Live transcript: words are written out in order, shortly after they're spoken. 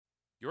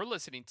You're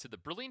listening to the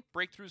Brilliant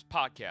Breakthroughs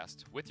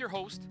Podcast with your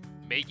host,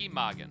 Maggie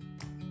Magen.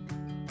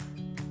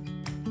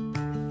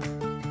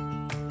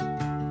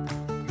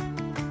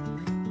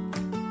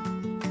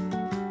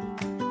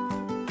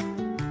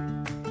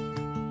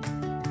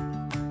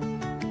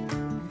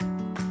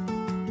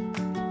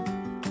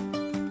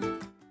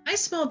 Hi,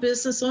 small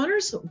business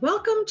owners.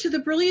 Welcome to the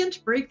Brilliant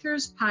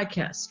Breakthroughs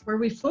Podcast, where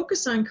we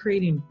focus on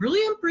creating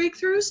brilliant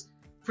breakthroughs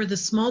for the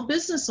small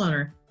business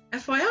owner.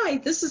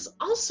 FYI, this is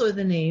also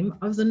the name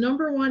of the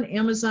 #1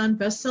 Amazon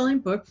best-selling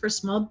book for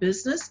small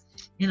business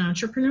and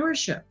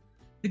entrepreneurship.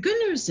 The good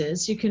news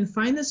is you can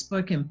find this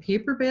book in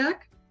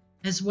paperback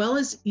as well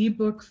as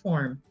ebook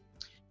form.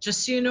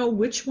 Just so you know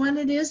which one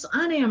it is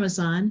on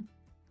Amazon,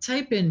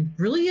 type in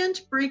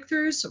Brilliant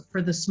Breakthroughs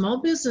for the Small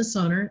Business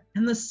Owner,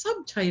 and the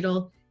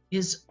subtitle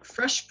is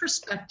Fresh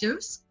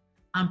Perspectives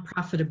on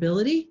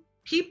Profitability,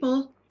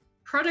 People,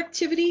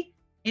 Productivity,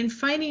 and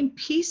Finding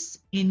Peace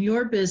in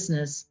Your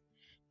Business.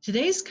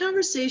 Today's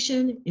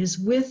conversation is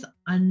with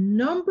a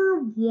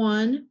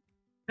 #1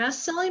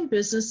 best-selling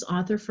business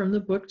author from the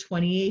book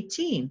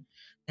 2018.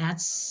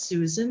 That's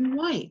Susan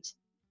White.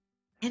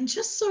 And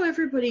just so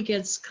everybody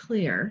gets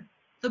clear,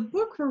 the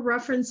book we're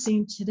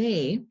referencing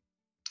today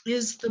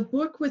is the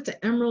book with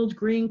the emerald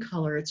green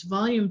color. It's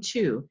volume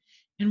 2.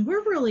 And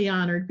we're really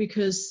honored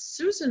because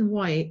Susan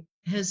White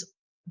has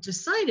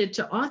decided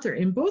to author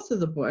in both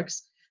of the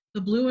books, the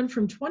blue one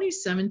from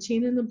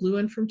 2017 and the blue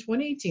one from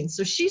 2018.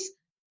 So she's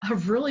a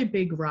really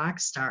big rock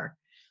star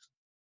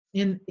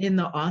in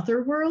the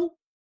author world.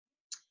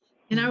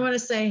 And I want to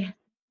say,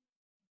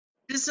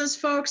 business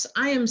folks,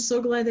 I am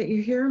so glad that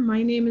you're here.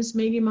 My name is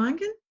Maggie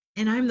Magen,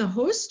 and I'm the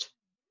host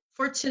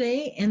for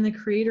today and the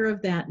creator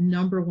of that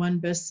 #1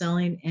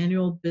 best-selling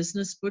annual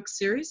business book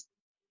series,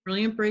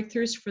 Brilliant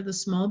Breakthroughs for the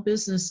Small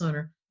Business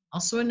Owner.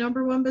 Also a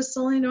 #1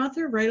 best-selling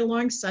author right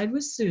alongside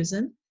with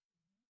Susan.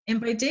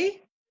 And by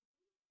day,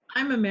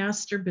 I'm a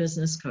master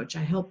business coach. I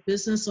help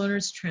business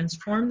owners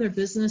transform their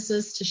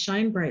businesses to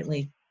shine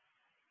brightly.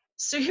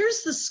 So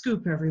here's the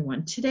scoop,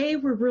 everyone. Today,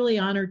 we're really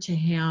honored to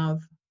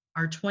have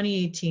our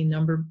 2018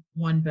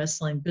 #1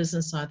 best-selling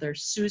business author,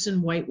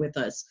 Susan White, with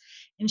us.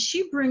 And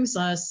she brings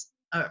us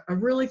a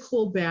really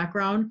cool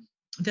background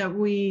that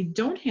we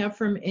don't have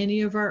from any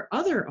of our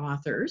other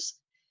authors.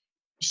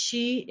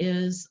 She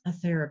is a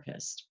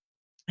therapist,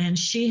 and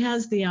she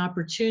has the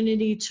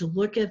opportunity to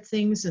look at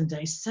things and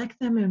dissect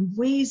them in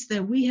ways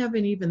that we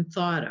haven't even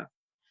thought of.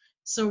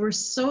 So we're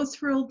so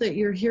thrilled that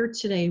you're here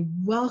today.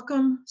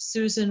 Welcome,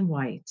 Susan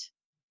White.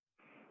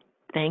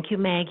 Thank you,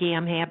 Maggie.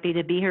 I'm happy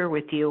to be here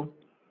with you.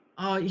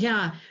 Oh,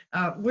 yeah.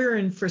 We're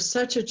in for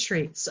such a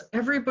treat. So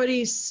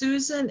everybody,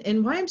 Susan,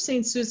 and why I'm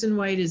saying Susan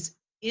White is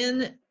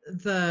in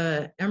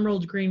the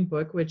Emerald Green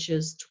book, which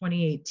is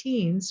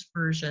 2018's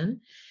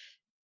version.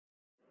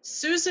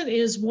 Susan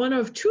is one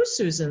of 2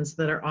 Susans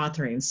that are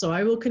authoring. So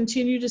I will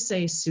continue to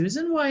say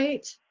Susan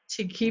White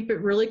to keep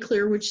it really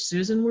clear which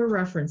Susan we're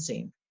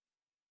referencing.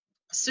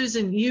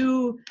 Susan,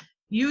 you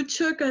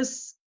took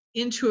us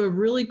into a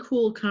really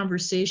cool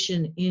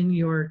conversation in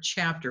your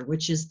chapter,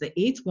 which is the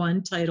 8th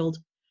one, titled,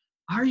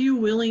 Are You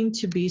Willing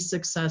to Be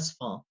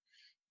Successful?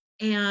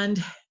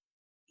 And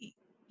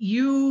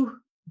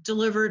you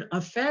delivered a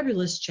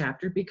fabulous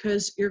chapter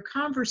because your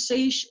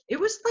conversation, it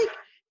was like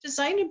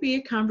designed to be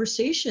a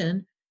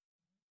conversation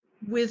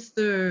with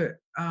the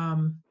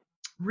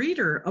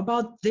reader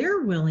about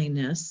their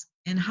willingness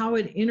and how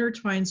it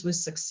intertwines with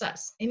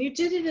success. And you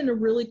did it in a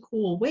really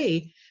cool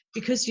way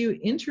because you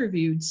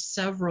interviewed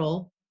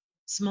several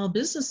small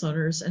business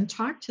owners and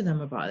talked to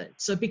them about it.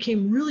 So it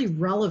became really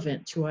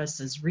relevant to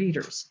us as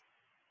readers.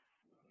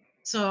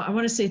 So I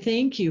want to say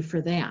thank you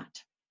for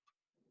that.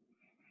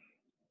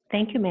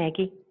 Thank you,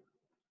 Maggie.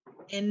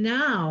 And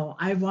now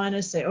I want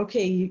to say,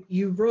 okay,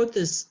 you wrote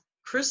this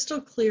crystal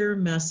clear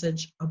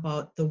message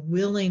about the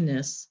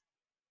willingness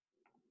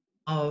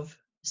of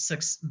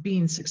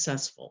being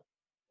successful.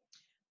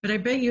 But I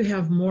bet you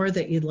have more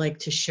that you'd like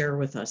to share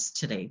with us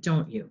today,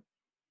 don't you?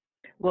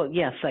 Well,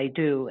 yes, I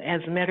do.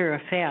 As a matter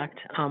of fact,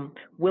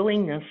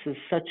 willingness is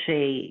such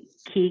a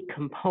key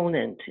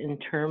component in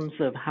terms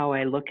of how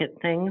I look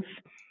at things.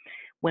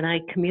 When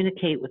I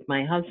communicate with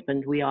my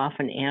husband, we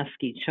often ask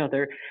each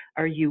other,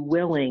 are you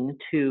willing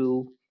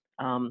to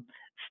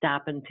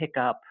stop and pick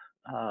up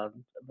a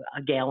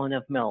gallon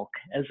of milk,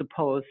 as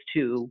opposed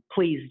to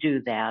please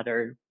do that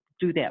or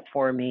do that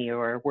for me,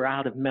 or we're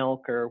out of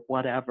milk or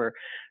whatever.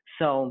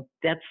 So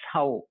that's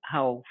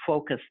how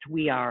focused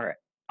we are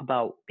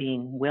about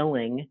being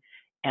willing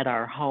at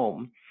our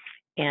home.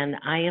 And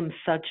I'm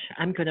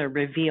going to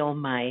reveal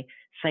my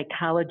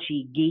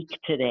psychology geek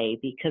today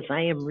because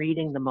I am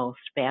reading the most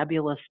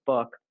fabulous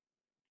book.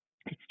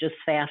 It's just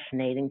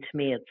fascinating to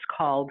me. It's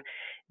called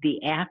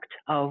The Act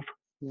of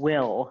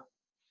Will.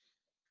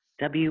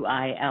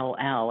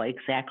 WILL,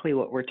 exactly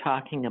what we're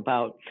talking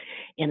about.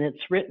 And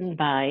it's written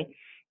by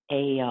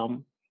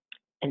an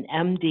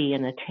MD,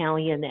 an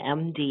Italian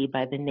MD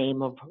by the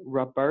name of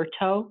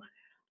Roberto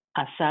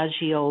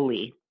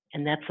Assagioli.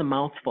 And that's a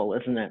mouthful,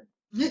 isn't it?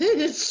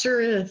 It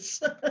sure is.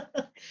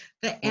 The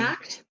And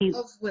Act he,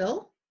 of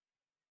Will.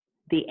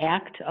 The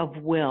Act of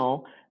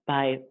Will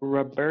by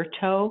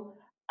Roberto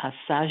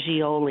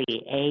Assagioli,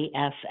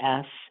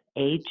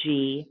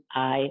 Assagioli,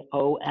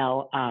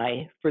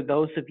 for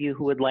those of you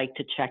who would like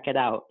to check it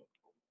out.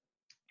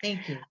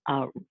 Thank you.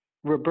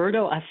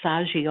 Roberto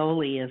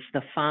Assagioli is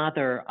the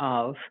father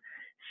of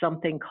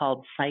something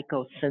called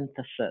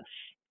psychosynthesis.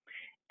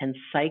 And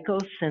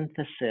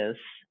psychosynthesis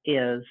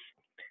is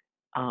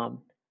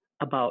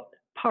about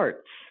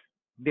parts,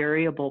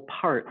 variable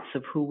parts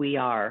of who we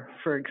are.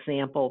 For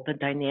example, the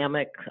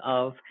dynamic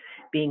of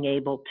being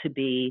able to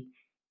be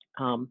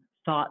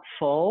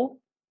thoughtful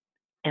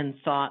and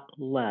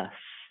thoughtless,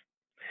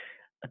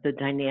 the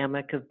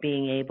dynamic of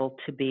being able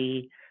to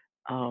be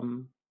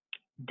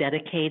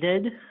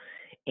dedicated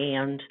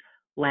and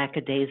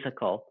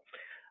lackadaisical.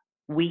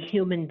 We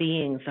human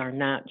beings are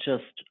not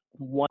just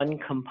one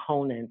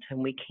component,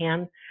 and we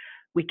can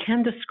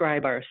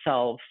describe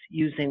ourselves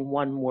using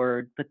one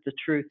word, but the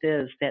truth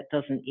is that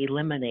doesn't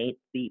eliminate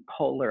the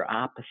polar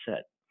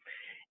opposite.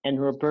 And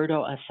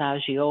Roberto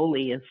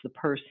Assagioli is the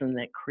person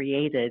that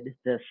created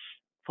this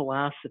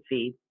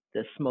philosophy,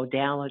 this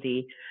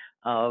modality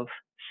of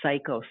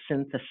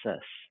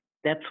psychosynthesis.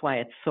 That's why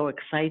it's so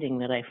exciting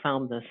that I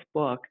found this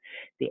book,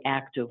 The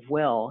Act of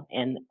Will,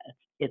 and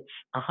it's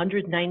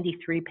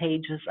 193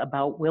 pages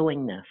about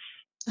willingness.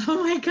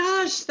 Oh my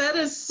gosh, that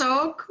is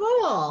so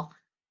cool.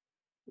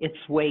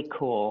 It's way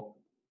cool.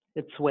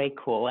 It's way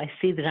cool. I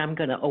see that I'm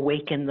going to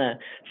awaken the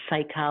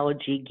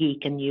psychology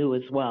geek in you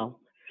as well.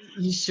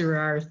 You sure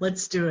are.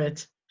 Let's do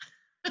it.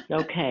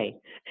 Okay.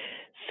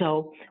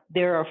 So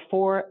there are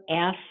 4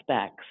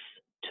 aspects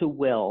to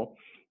will.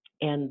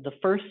 And the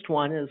first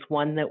one is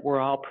one that we're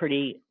all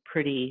pretty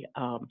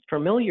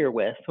familiar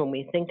with when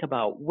we think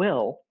about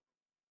will.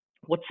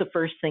 What's the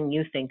first thing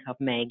you think of,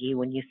 Maggie,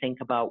 when you think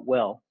about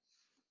will?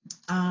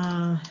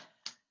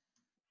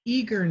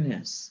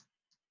 Eagerness.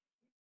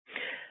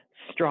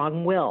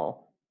 Strong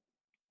will.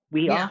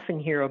 We Yeah. often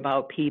hear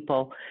about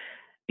people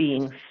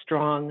being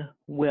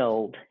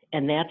strong-willed,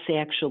 and that's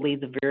actually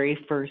the very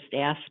first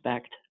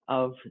aspect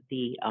of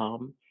the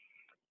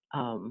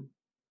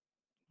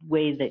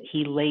way that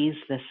he lays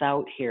this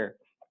out here.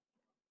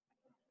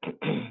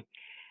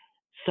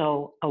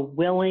 So a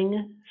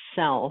willing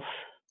self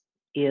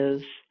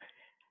is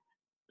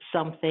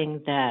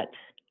something that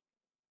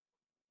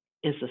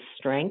is a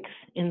strength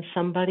in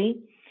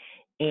somebody,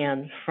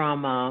 and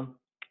from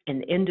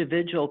an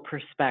individual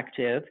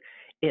perspective,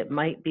 it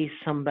might be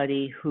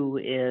somebody who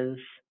is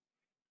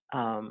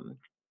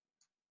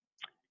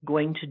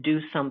going to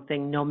do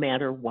something no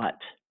matter what,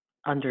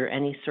 under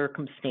any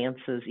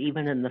circumstances,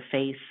 even in the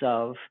face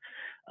of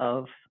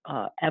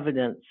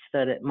evidence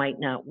that it might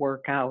not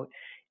work out,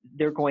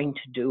 they're going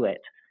to do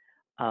it.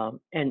 An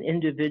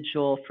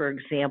individual, for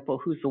example,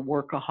 who's a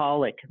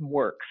workaholic and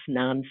works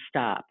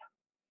nonstop.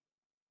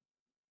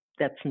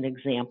 That's an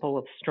example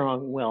of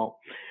strong will.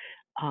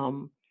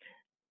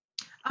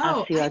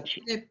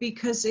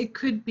 Because it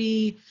could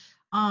be,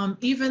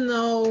 even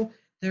though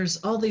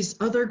there's all these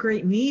other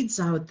great needs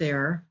out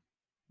there,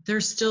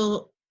 they're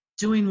still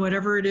doing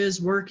whatever it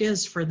is work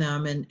is for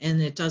them, and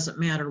it doesn't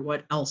matter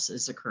what else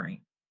is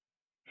occurring.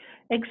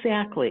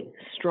 Exactly.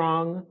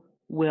 Strong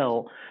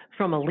will.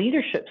 From a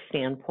leadership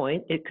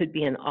standpoint, it could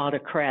be an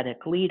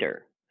autocratic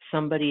leader,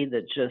 somebody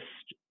that just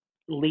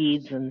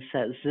leads and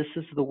says, this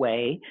is the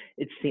way,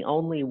 it's the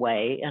only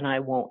way, and I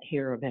won't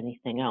hear of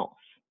anything else.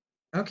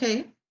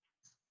 Okay.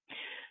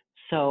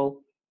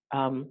 So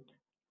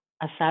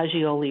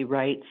Assagioli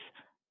writes,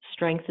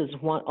 strength is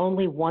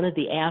only one of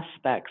the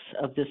aspects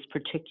of this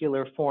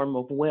particular form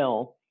of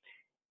will,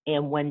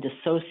 and when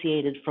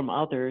dissociated from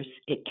others,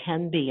 it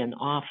can be and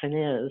often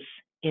is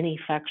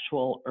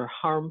ineffectual or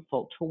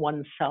harmful to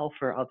oneself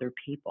or other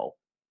people.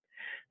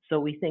 So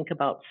we think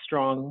about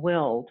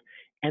strong-willed,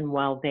 and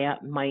while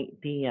that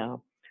might be a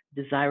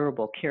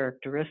desirable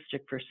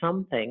characteristic for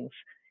some things,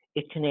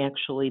 it can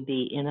actually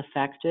be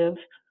ineffective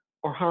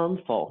or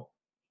harmful.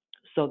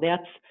 So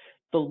that's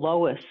the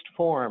lowest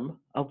form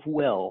of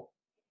will,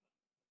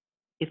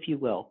 if you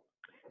will.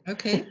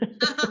 Okay.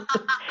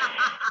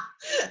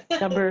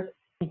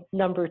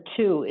 Number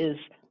 2 is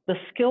the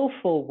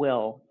skillful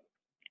will.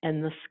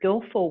 And the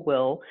skillful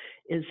will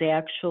is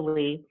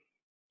actually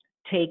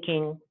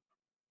taking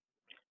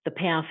the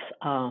path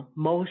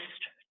most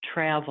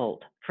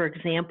traveled. For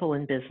example,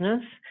 in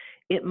business,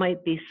 it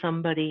might be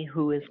somebody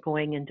who is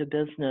going into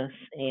business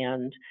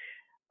and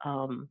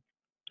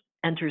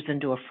enters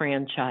into a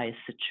franchise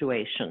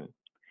situation.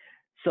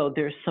 So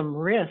there's some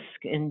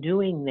risk in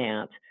doing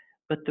that,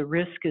 but the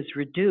risk is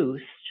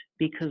reduced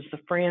because the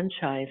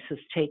franchise has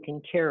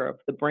taken care of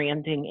the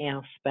branding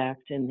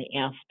aspect and the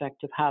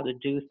aspect of how to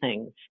do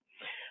things.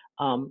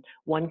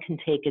 One can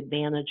take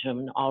advantage of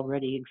an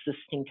already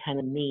existing kind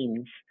of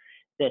means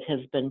that has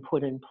been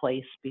put in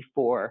place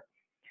before.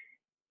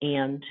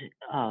 And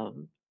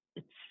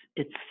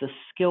it's the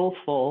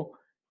skillful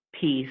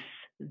piece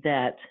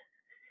that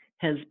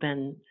has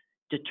been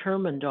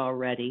determined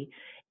already,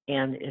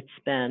 and it's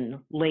been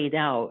laid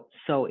out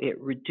so it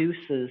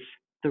reduces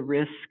the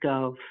risk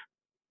of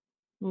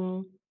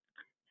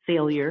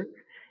failure,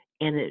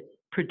 and it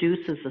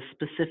produces a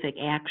specific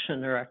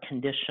action or a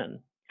condition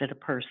that a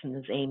person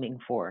is aiming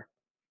for.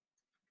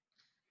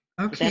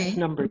 Okay. So that's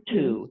number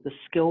two, the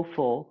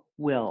skillful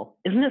will.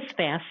 Isn't this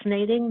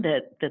fascinating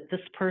that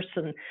this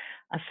person,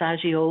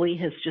 Assagioli,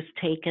 has just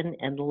taken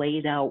and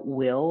laid out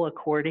will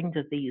according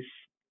to these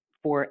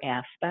 4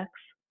 aspects?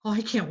 Oh,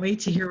 I can't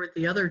wait to hear what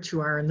the other 2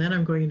 are, and then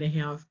I'm going to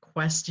have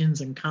questions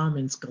and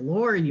comments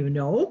galore,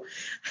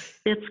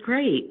 That's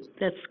great.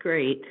 That's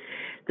great.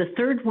 The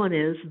third one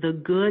is the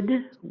good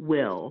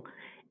will.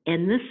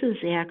 And this is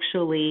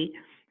actually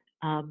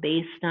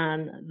based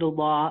on the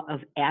law of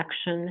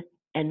action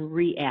and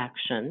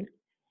reaction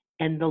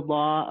and the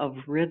law of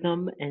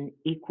rhythm and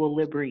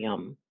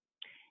equilibrium.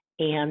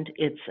 And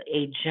it's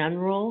a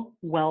general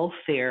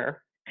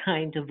welfare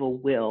kind of a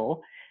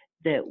will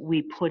that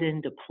we put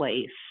into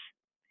place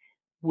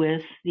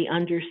with the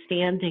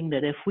understanding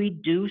that if we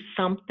do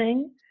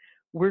something,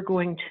 we're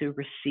going to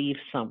receive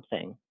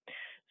something.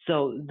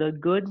 So the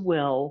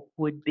goodwill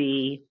would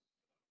be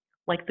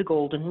like the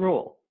golden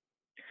rule,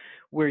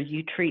 where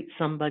you treat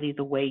somebody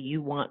the way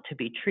you want to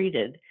be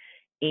treated,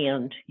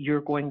 and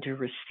you're going to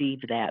receive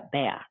that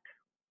back.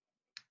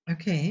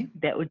 Okay.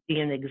 That would be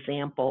an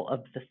example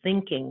of the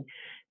thinking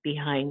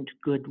behind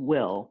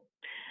goodwill.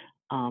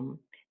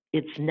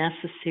 It's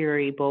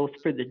necessary both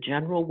for the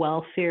general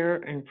welfare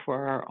and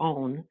for our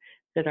own,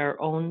 that our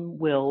own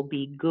will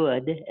be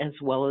good as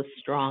well as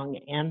strong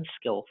and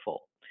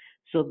skillful.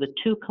 So the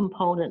 2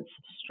 components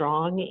of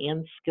strong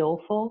and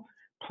skillful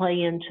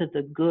play into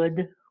the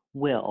good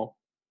will.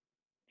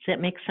 Does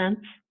that make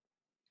sense?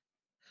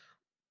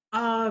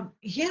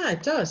 Yeah,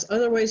 it does.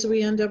 Otherwise,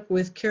 we end up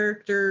with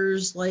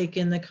characters like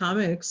in the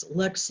comics,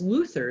 Lex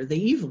Luthor, the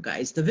evil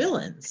guys, the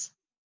villains.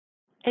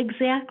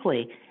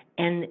 Exactly.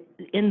 And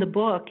in the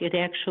book, it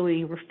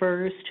actually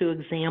refers to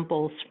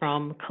examples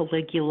from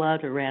Caligula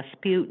to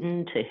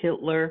Rasputin to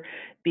Hitler,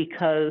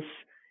 because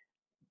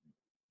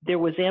there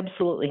was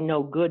absolutely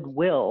no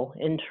goodwill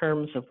in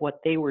terms of what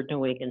they were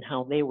doing and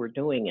how they were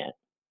doing it.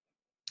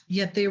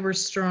 Yet they were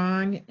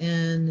strong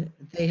and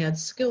they had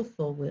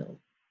skillful will.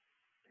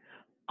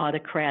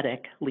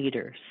 Autocratic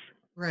leaders.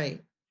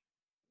 Right.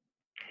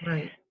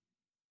 Right.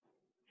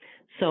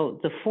 So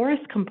the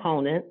 4th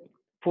component,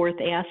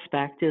 4th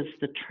aspect, is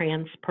the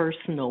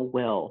transpersonal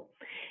will.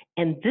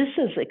 And this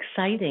is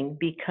exciting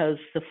because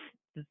the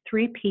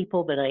 3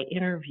 people that I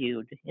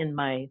interviewed in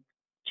my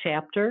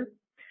chapter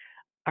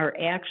are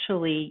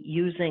actually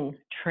using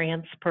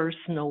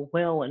transpersonal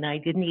will, and I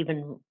didn't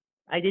even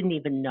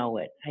know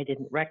it. I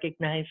didn't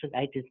recognize it.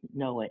 I didn't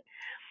know it.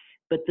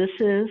 But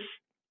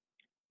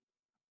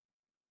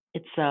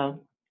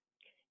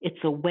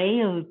it's a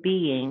way of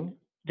being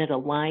that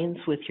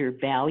aligns with your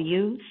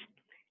values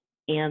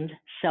and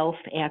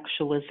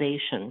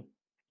self-actualization.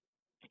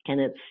 And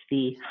it's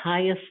the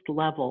highest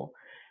level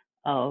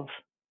of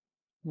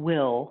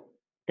will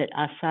that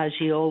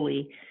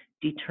Assagioli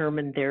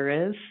determined there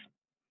is.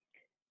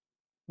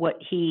 What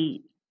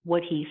he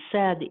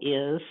said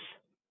is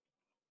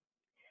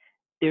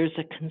there's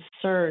a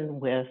concern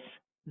with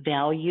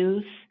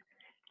values,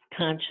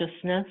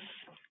 consciousness,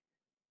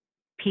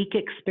 peak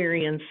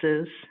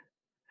experiences,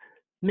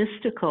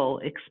 mystical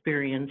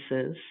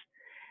experiences,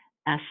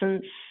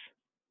 essence,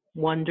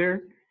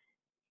 wonder,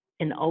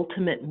 and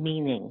ultimate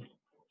meaning.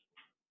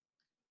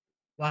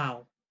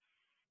 Wow.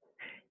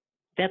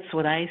 That's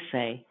what I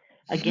say.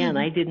 Again,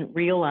 I didn't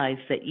realize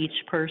that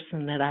each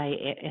person that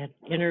I had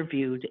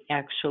interviewed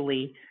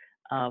actually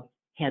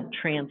had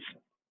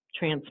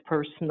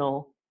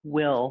transpersonal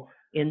will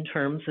in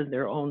terms of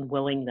their own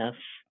willingness.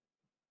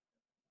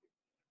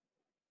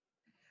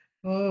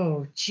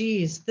 Oh,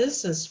 geez,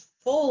 this is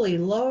fully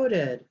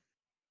loaded.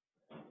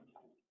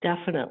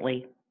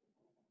 Definitely.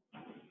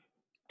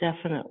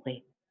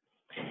 Definitely.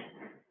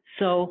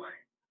 So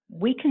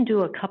we can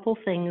do a couple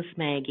things,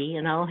 Maggie,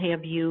 and I'll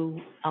have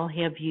you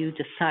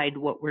decide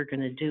what we're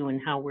going to do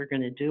and how we're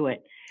going to do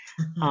it.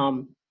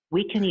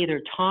 We can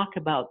either talk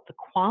about the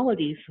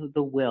qualities of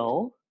the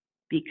will,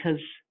 because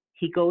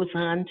he goes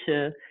on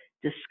to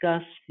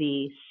discuss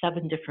the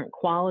 7 different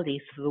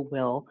qualities of the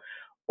will,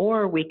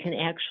 or we can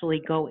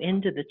actually go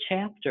into the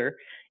chapter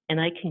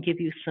and I can give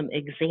you some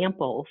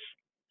examples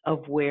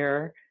of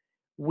where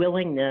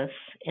willingness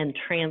and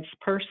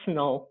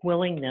transpersonal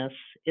willingness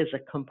is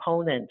a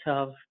component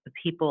of the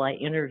people I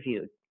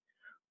interviewed.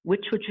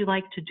 Which would you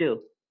like to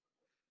do?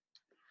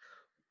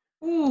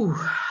 Ooh,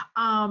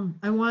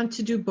 I want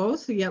to do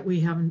both, yet we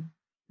have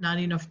not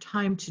enough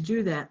time to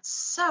do that.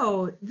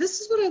 So this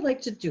is what I'd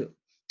like to do.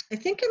 I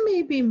think it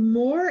may be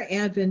more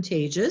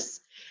advantageous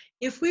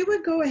if we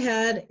would go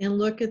ahead and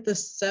look at the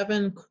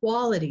 7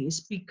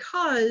 qualities,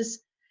 because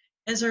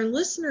as our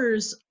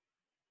listeners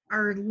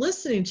are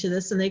listening to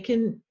this and they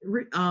can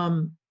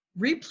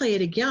replay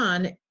it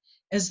again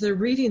as they're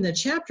reading the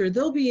chapter,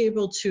 they'll be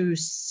able to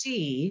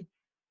see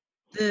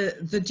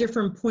the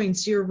different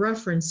points you're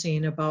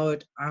referencing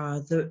about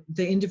the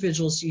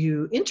individuals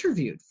you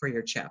interviewed for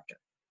your chapter.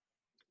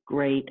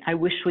 Great. I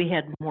wish we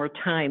had more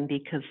time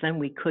because then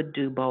we could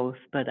do both,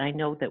 but I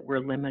know that we're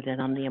limited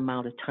on the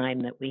amount of time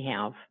that we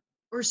have.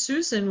 Or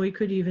Susan, we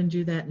could even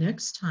do that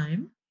next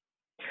time.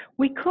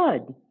 We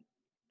could,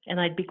 and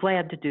I'd be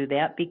glad to do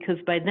that because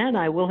by then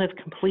I will have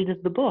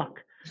completed the book.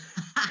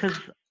 Because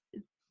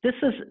this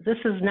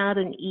is not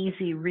an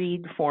easy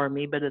read for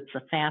me, but it's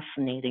a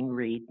fascinating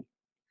read.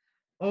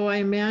 Oh, I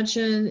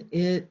imagine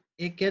it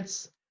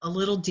gets a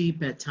little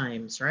deep at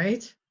times,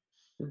 right?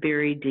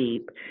 Very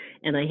deep.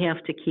 And I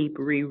have to keep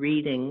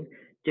rereading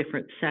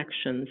different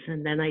sections.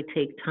 And then I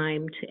take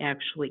time to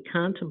actually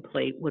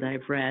contemplate what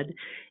I've read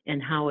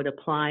and how it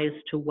applies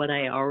to what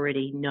I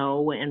already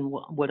know and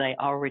what I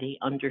already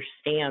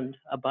understand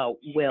about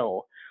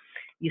will.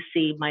 You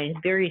see, my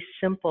very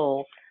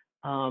simple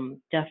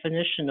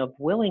definition of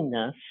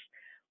willingness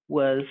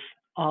was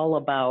all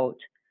about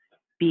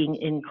being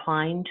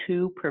inclined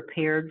to,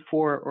 prepared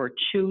for, or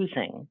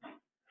choosing.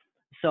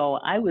 So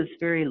I was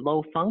very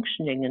low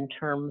functioning in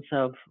terms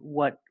of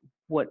what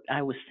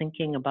I was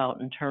thinking about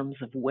in terms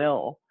of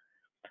will,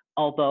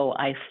 although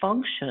I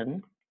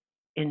function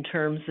in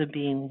terms of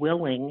being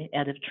willing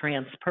at a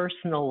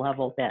transpersonal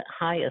level, that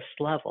highest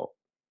level.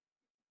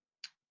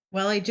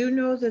 Well, I do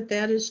know that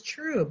that is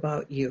true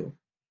about you.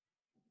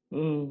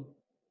 Mm.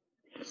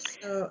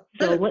 So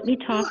let me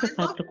talk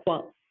about the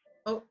quality.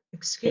 Oh,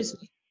 excuse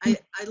me. I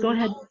Go love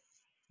ahead.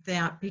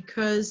 that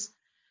because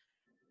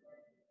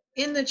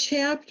in the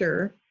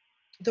chapter,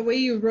 the way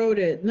you wrote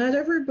it, not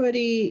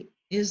everybody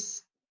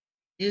is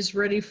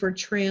ready for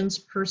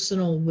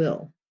transpersonal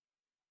will.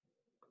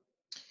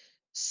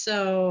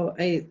 So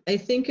I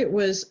think it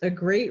was a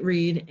great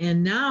read.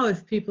 And now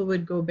if people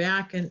would go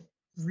back and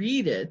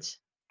read it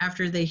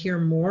after they hear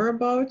more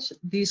about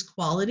these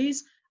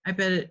qualities, I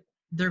bet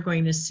they're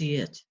going to see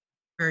it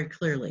very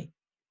clearly.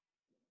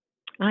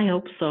 I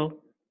hope so.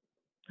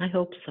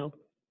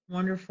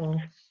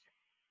 Wonderful.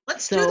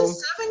 Let's do the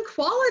 7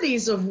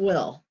 qualities of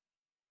will.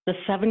 The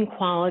 7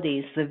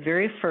 qualities, the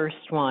very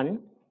first one,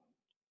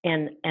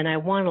 and I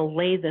want to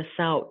lay this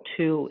out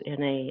too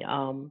in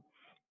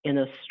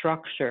a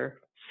structure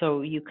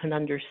so you can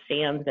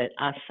understand that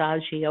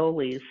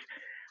Assagioli's,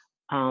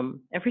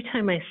 every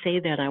time I say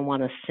that I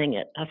want to sing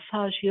it,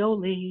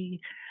 Assagioli.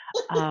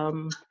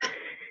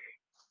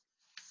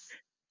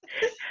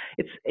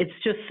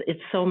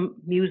 It's so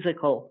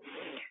musical.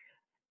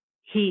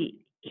 He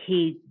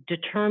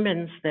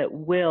determines that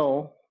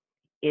will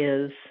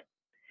is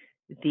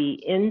the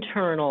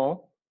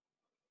internal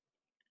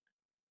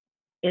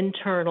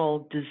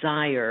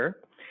desire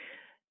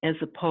as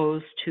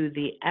opposed to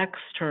the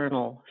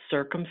external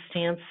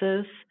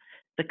circumstances,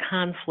 the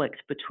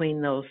conflict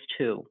between those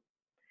two.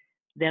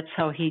 That's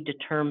how he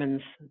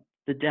determines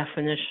the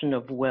definition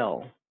of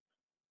will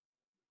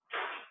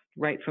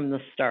right from the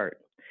start.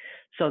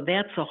 So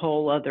that's a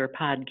whole other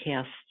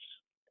podcast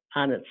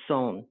on its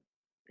own,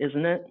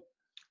 isn't it?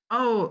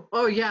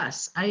 Oh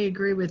yes, I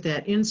agree with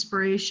that.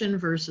 Inspiration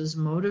versus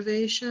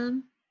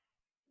motivation.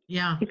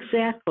 Yeah.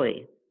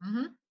 Exactly.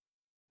 Mm-hmm.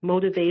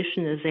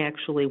 Motivation is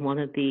actually one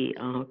of the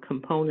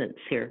components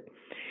here.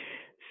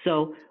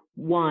 So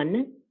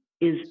 1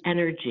 is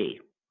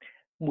energy.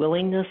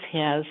 Willingness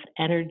has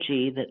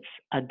energy that's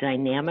a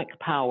dynamic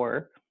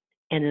power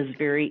and is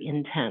very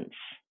intense.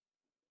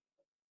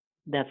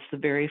 That's the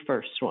very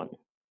first one.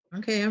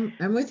 Okay,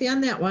 I'm with you on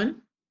that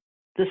one.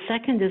 The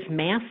second is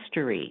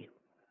mastery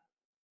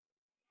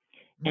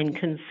and Okay.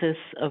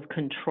 consists of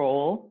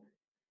control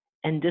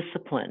and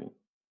discipline.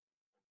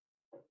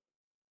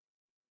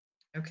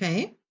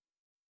 Okay.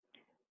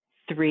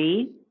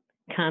 3,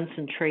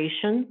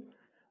 concentration,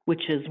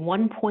 which is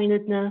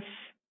one-pointedness,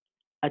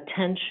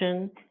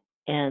 attention,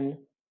 and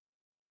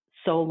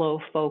solo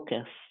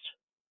focused.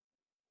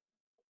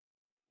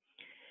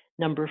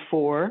 Number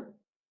 4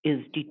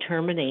 is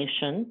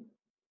determination,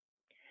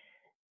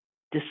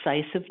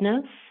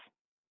 decisiveness,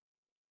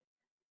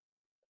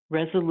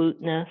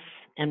 resoluteness,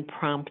 and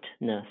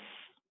promptness.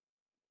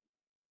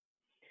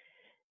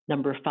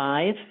 Number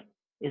 5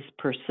 is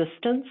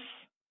persistence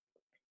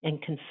and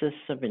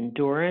consists of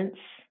endurance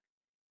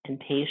and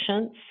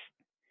patience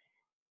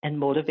and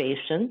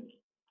motivation.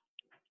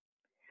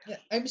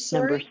 I'm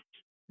sorry.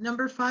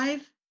 Number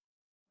 5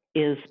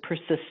 is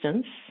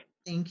persistence.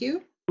 Thank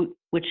you.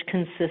 Which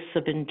consists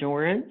of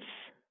endurance,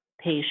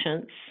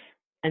 patience,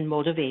 and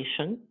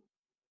motivation.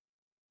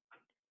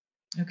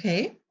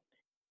 Okay.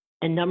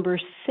 And number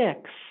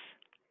 6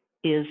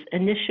 is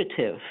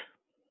initiative,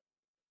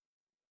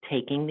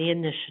 taking the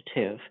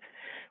initiative,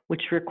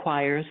 which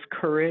requires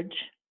courage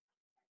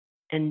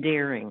and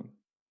daring.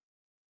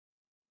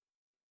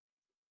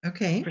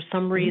 Okay. For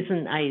some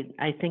reason,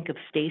 I think of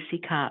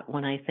Stacy Cott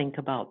when I think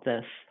about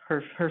this.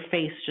 Her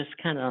face just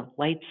kind of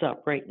lights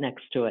up right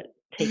next to it,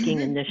 taking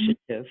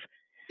initiative.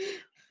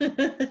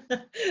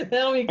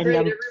 That'll be great.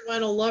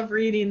 Everyone will love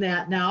reading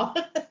that now.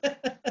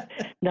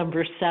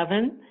 Number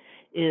 7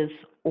 is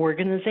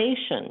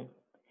organization,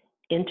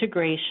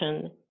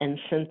 integration, and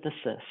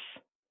synthesis.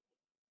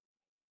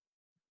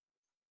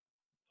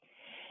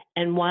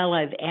 And while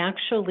I've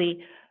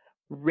actually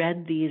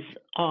read these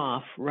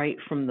off right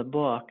from the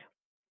book,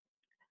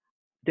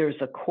 there's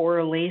a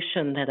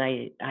correlation that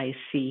I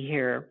see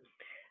here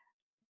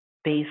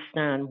based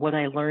on what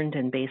I learned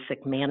in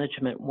Basic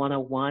Management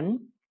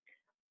 101,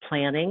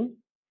 planning,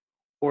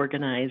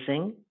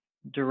 organizing,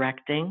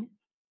 directing,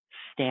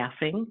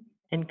 staffing,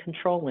 and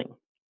controlling.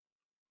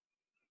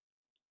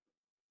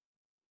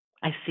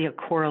 I see a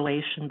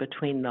correlation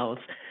between those.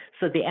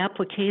 So the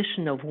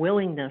application of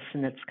willingness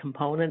and its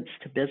components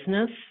to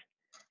business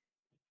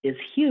is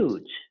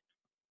huge.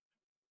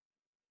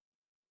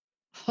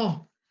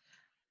 Oh,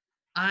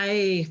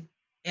 I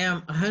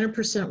am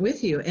 100%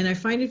 with you. And I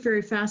find it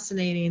very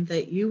fascinating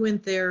that you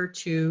went there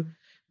to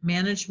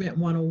Management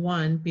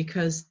 101,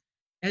 because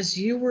as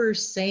you were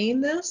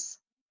saying this,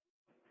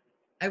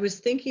 I was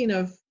thinking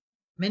of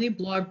many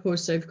blog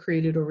posts I've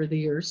created over the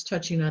years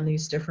touching on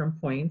these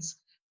different points,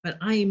 but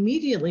I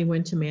immediately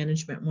went to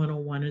Management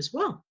 101 as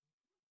well.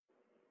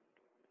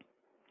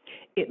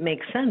 It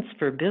makes sense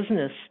for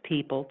business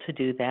people to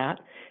do that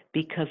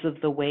because of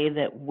the way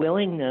that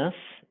willingness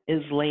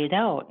is laid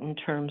out in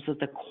terms of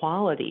the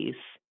qualities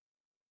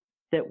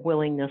that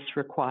willingness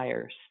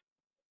requires.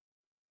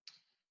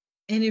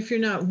 And if you're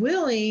not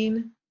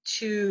willing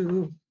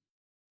to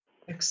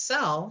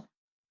excel,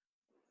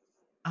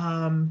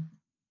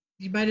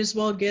 you might as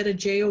well get a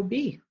job.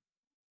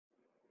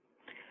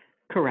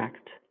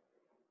 Correct.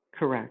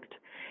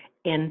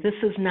 And this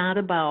is not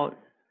about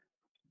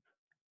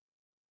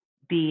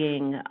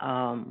being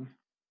an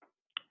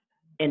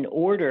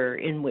order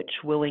in which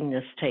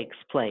willingness takes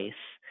place.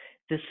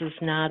 This is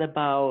not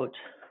about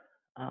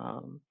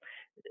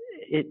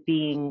it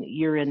being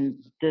you're in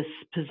this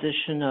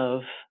position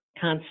of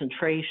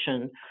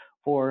concentration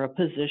or a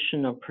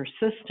position of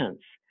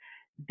persistence.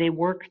 They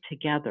work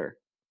together.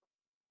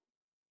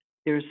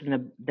 There's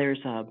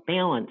a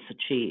balance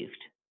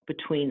achieved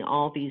between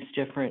all these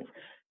different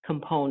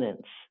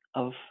components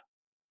of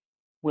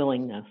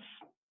willingness.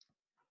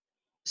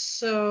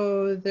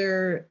 So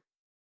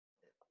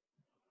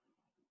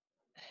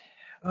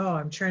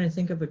I'm trying to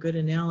think of a good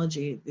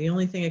analogy. The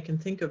only thing I can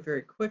think of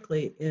very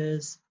quickly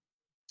is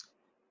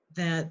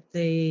that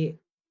they're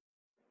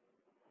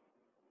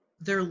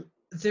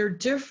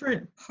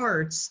different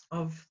parts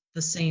of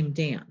the same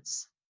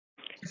dance.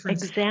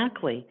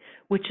 Exactly,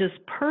 which is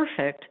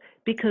perfect,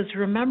 because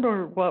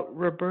remember what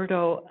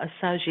Roberto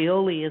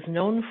Assagioli is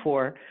known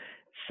for: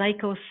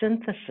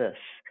 psychosynthesis,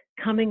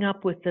 coming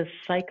up with this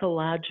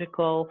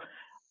psychological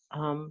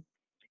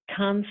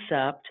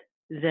concept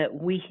that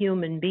we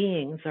human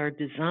beings are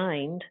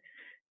designed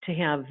to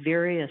have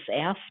various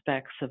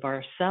aspects of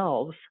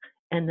ourselves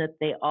and that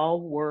they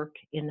all work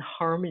in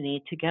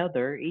harmony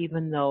together,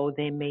 even though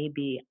they may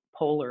be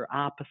polar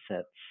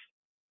opposites.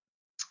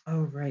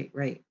 Oh, right.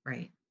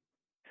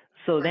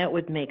 So that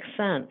would make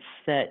sense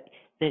that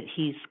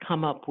he's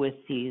come up with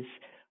these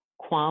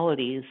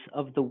qualities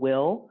of the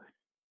will,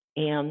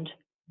 and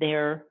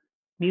they're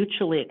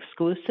mutually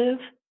exclusive,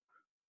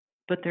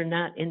 but they're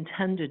not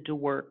intended to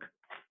work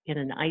in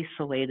an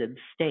isolated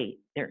state.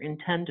 They're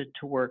intended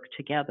to work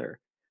together.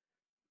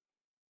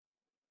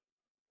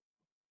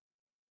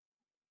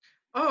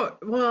 Oh,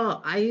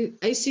 well,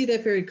 I see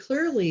that very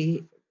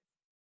clearly.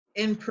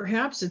 And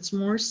perhaps it's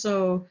more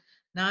so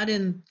not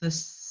in the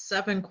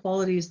 7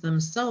 qualities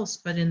themselves,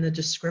 but in the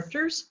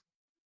descriptors.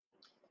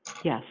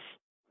 Yes.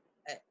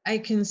 I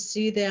can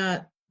see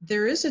that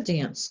there is a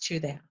dance to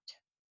that.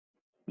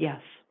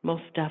 Yes,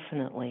 most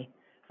definitely.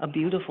 A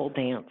beautiful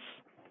dance.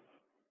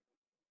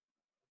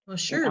 Well,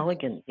 sure. An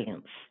elegant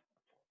dance.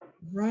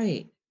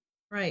 Right.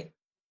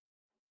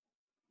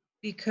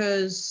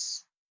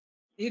 Because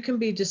you can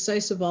be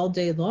decisive all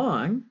day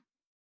long,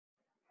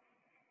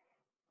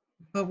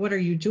 but what are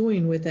you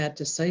doing with that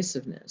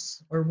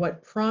decisiveness, or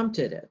what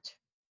prompted it?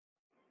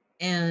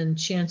 And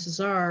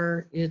chances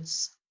are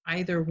it's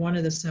either one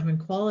of the 7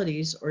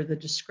 qualities or the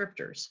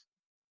descriptors.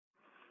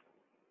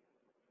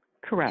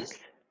 Correct.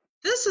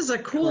 This is a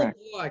cool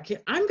book.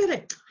 I'm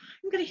gonna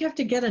have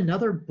to get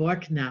another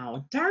book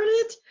now. Darn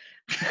it.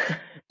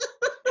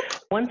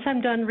 Once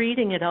I'm done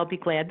reading it, I'll be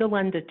glad to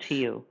lend it to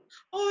you.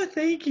 Oh,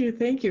 thank you.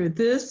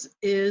 This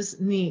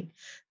is neat,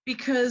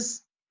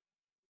 because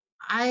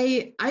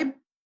I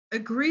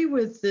agree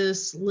with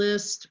this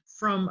list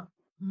from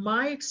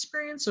my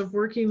experience of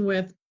working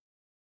with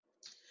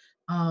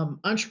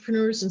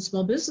entrepreneurs and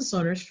small business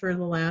owners for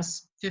the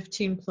last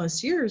 15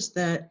 plus years,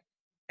 that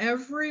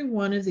every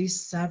one of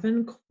these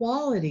 7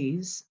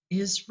 qualities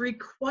is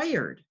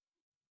required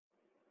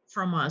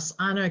from us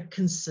on a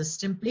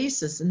consistent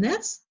basis. And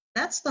that's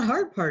the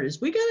hard part, is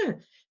we got to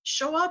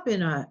show up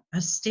in a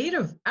state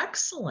of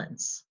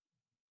excellence.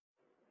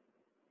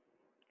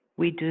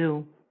 We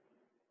do.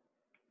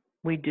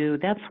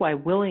 That's why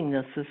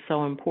willingness is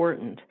so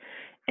important.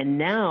 And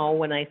now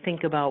when I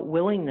think about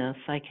willingness,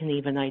 I can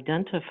even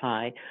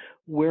identify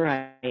where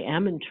I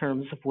am in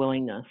terms of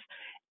willingness.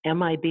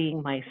 Am I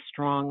being my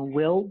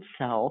strong-willed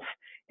self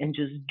and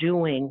just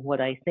doing what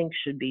I think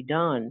should be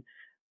done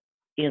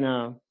in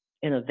a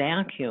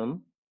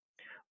vacuum?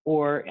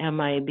 Or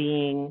am I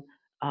being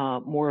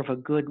more of a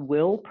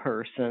goodwill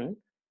person,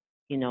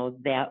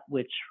 that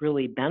which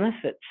really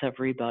benefits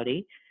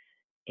everybody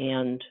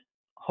and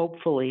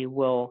hopefully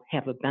will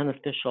have a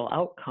beneficial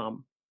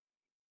outcome.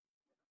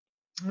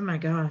 Oh my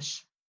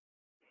gosh.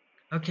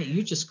 Okay,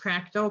 you just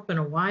cracked open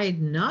a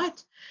wide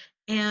nut.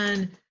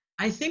 And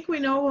I think we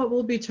know what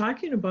we'll be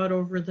talking about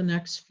over the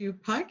next few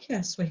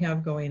podcasts we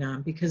have going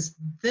on, because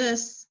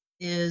this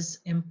is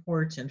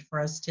important for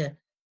us to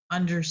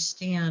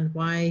understand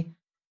why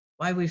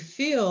we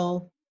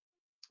feel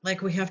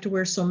like we have to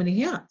wear so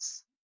many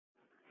hats.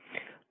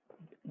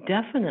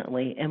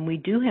 Definitely, and we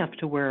do have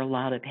to wear a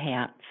lot of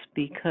hats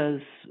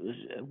because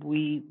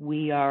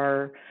we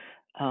are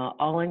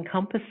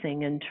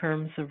all-encompassing in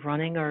terms of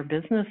running our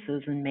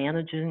businesses and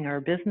managing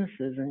our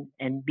businesses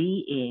and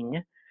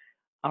being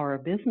our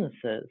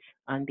businesses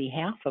on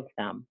behalf of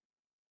them.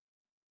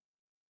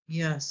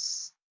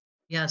 Yes.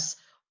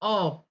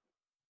 Oh,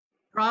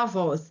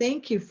 bravo.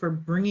 Thank you for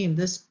bringing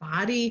this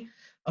body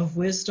of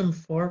wisdom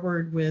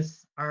forward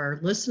with our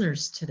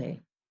listeners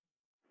today.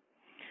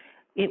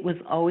 It was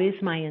always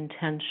my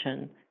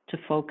intention to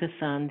focus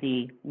on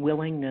the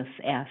willingness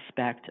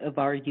aspect of,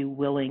 are you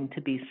willing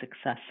to be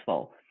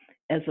successful,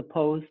 as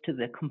opposed to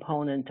the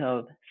component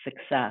of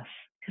success,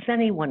 because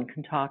anyone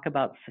can talk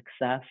about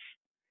success,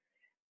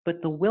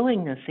 but the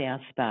willingness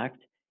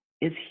aspect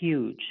is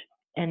huge,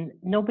 and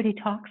nobody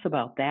talks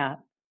about that.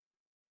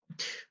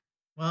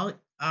 Well,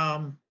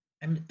 I'm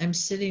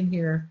sitting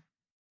here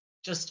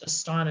just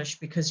astonished,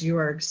 because you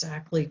are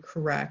exactly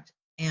correct.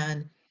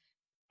 And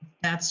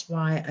that's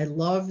why I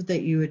love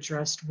that you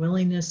addressed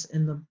willingness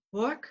in the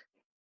book,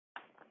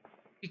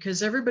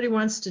 because everybody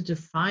wants to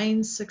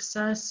define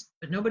success,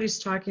 but nobody's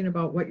talking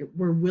about what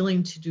we're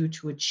willing to do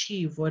to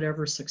achieve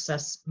whatever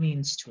success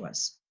means to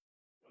us.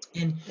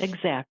 And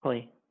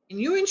exactly. And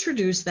you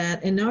introduce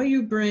that, and now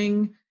you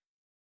bring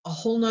a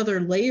whole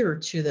nother layer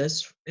to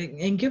this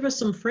and give us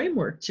some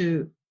framework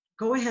to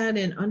go ahead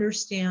and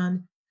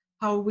understand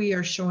how we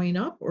are showing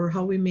up, or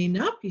how we may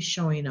not be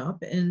showing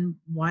up, and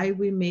why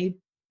we may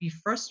be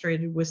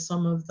frustrated with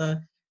some of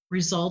the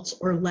results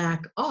or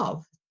lack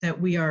of that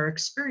we are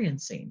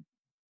experiencing.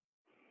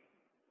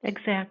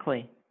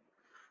 Exactly.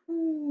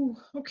 Ooh,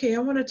 okay, I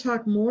want to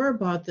talk more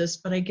about this,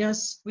 but I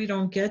guess we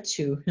don't get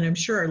to, and I'm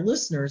sure our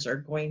listeners are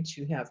going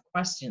to have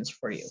questions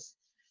for you.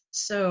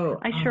 So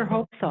I sure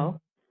hope so.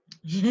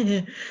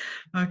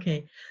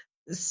 Okay,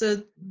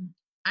 so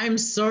I'm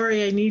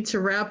sorry, I need to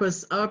wrap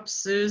us up,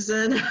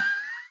 Susan.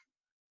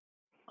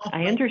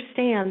 I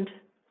understand.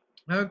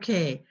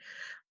 Okay.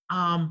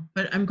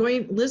 But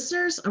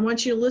listeners, I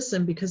want you to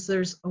listen, because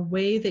there's a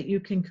way that you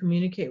can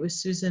communicate with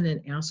Susan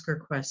and ask her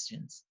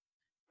questions.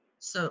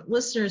 So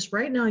listeners,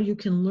 right now you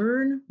can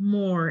learn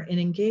more and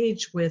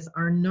engage with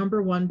our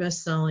 #1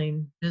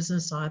 best-selling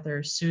business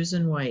author,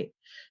 Susan White.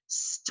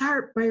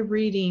 Start by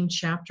reading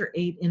Chapter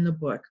 8 in the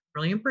book,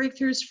 Brilliant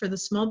Breakthroughs for the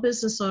Small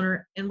Business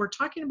Owner. And we're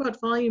talking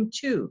about Volume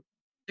 2,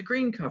 the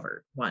green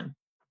cover one.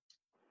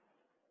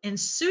 And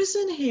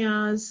Susan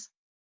has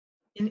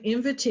an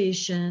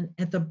invitation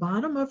at the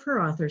bottom of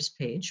her author's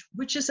page,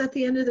 which is at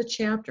the end of the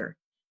chapter.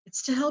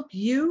 It's to help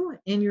you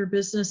in your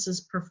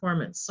business's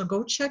performance. So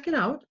go check it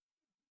out.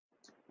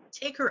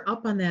 Take her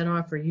up on that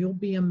offer. You'll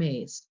be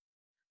amazed.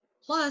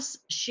 Plus,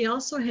 she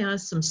also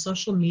has some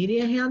social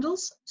media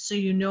handles, so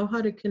you know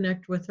how to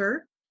connect with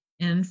her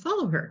and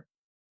follow her.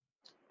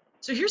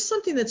 So here's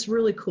something that's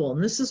really cool,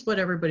 and this is what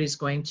everybody's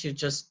going to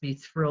just be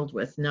thrilled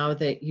with now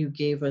that you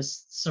gave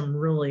us some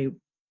really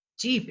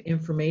deep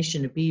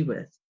information to be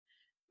with.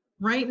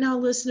 Right now,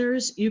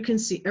 listeners, you can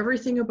see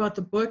everything about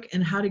the book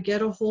and how to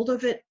get a hold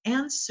of it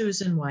and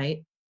Susan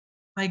White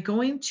by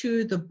going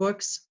to the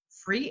book's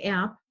free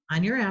app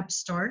on your app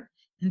store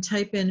and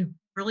type in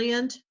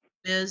Brilliant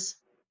Biz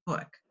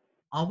Book.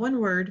 All one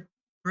word,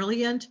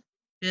 Brilliant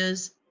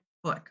Biz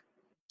Book.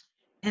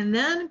 And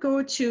then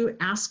go to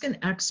Ask an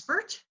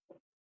Expert,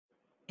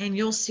 and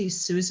you'll see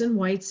Susan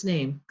White's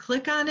name.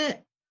 Click on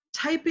it,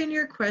 type in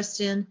your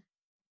question,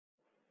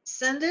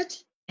 send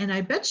it, and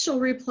I bet she'll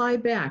reply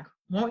back.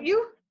 Won't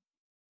you?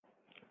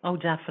 Oh,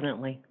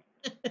 definitely.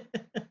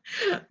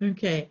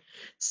 Okay.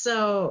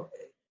 So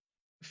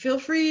feel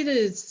free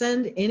to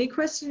send any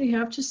question you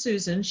have to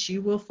Susan. She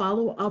will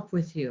follow up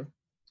with you.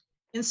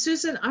 And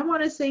Susan, I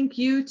want to thank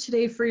you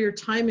today for your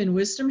time and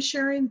wisdom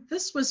sharing.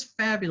 This was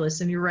fabulous.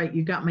 And you're right,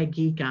 you got my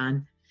geek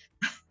on.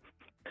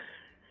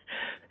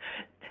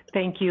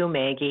 Thank you,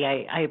 Maggie.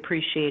 I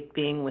appreciate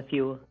being with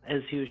you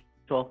as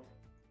usual.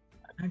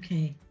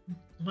 Okay,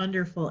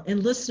 wonderful.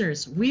 And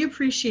listeners, we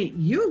appreciate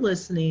you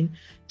listening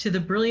to the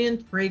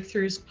Brilliant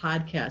Breakthroughs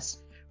podcast,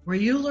 where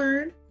you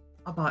learn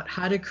about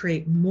how to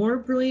create more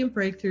brilliant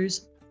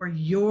breakthroughs for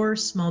your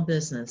small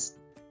business.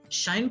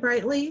 Shine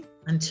brightly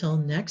until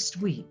next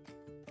week.